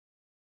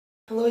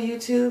Hello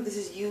YouTube, this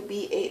is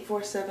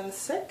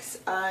UB8476.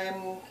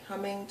 I'm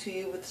coming to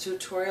you with a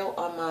tutorial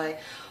on my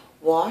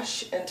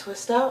wash and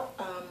twist out.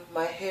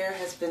 My hair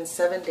has been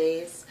 7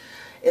 days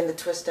in the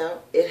twist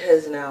out. It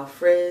has now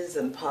frizzed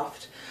and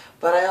puffed,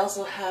 but I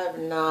also have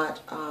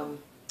not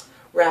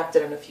wrapped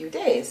it in a few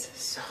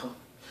days,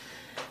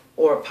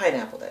 or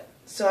pineappled it.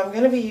 So I'm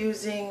going to be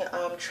using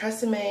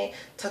Tresemme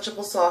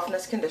Touchable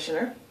Softness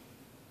Conditioner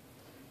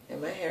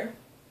in my hair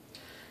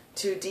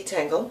to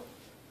detangle.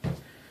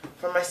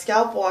 For my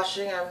scalp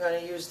washing, I'm going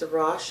to use the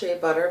Raw Shea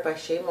Butter by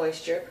Shea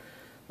Moisture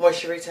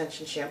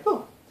Retention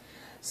Shampoo.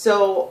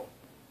 So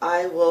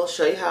I will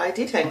show you how I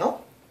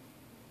detangle.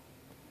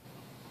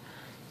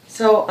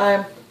 So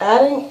I'm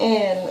adding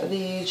in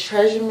the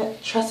Tresemme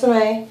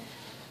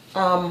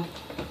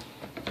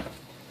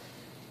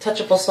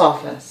Touchable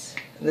Softness.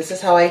 And this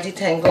is how I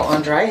detangle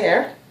on dry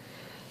hair.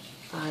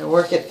 I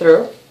work it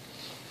through.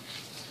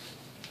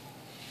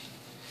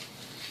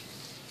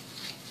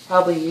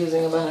 Probably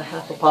using about a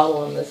half a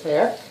bottle in this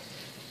hair.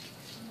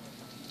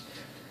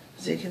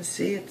 As you can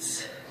see,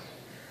 it's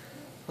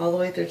all the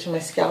way through to my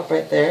scalp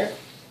right there.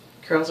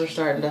 Curls are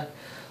starting to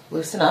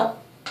loosen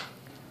up.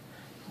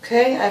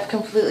 Okay, I've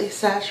completely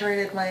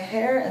saturated my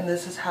hair, and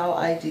this is how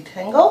I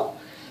detangle.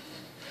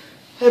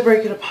 I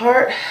break it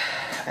apart.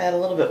 I add a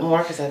little bit more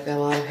because I've got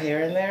a lot of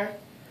hair in there.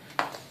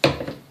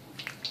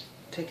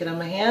 Take it on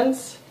my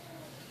hands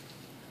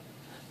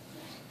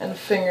and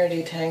finger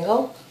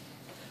detangle.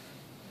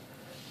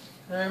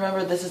 And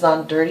remember, this is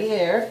on dirty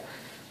hair,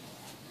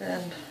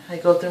 and I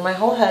go through my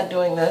whole head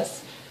doing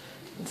this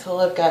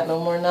until I've got no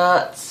more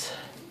knots,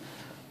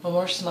 no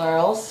more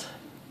snarls.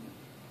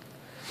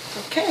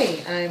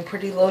 Okay, I'm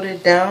pretty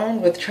loaded down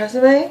with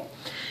Tresemme,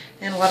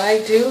 and what I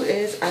do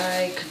is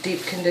I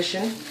deep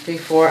condition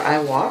before I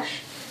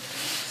wash.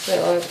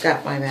 So I've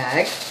got my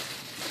bag,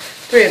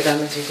 3 of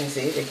them as you can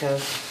see,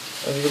 because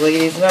as you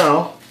ladies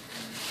know,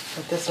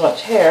 with this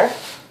much hair,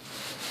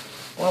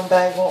 one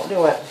bag won't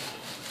do it.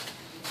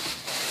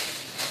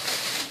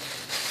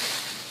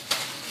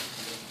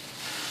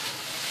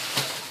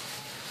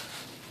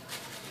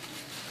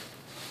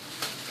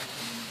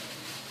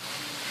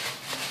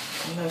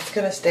 And it's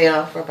going to stay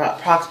on for about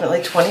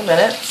approximately 20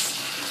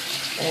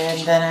 minutes,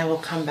 and then I will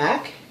come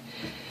back.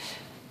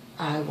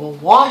 I will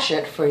wash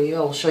it for you.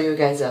 I'll show you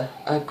guys a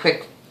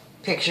quick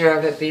picture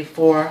of it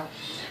before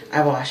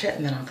I wash it,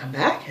 and then I'll come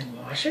back and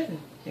wash it,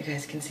 and you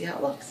guys can see how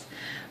it looks.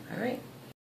 All right.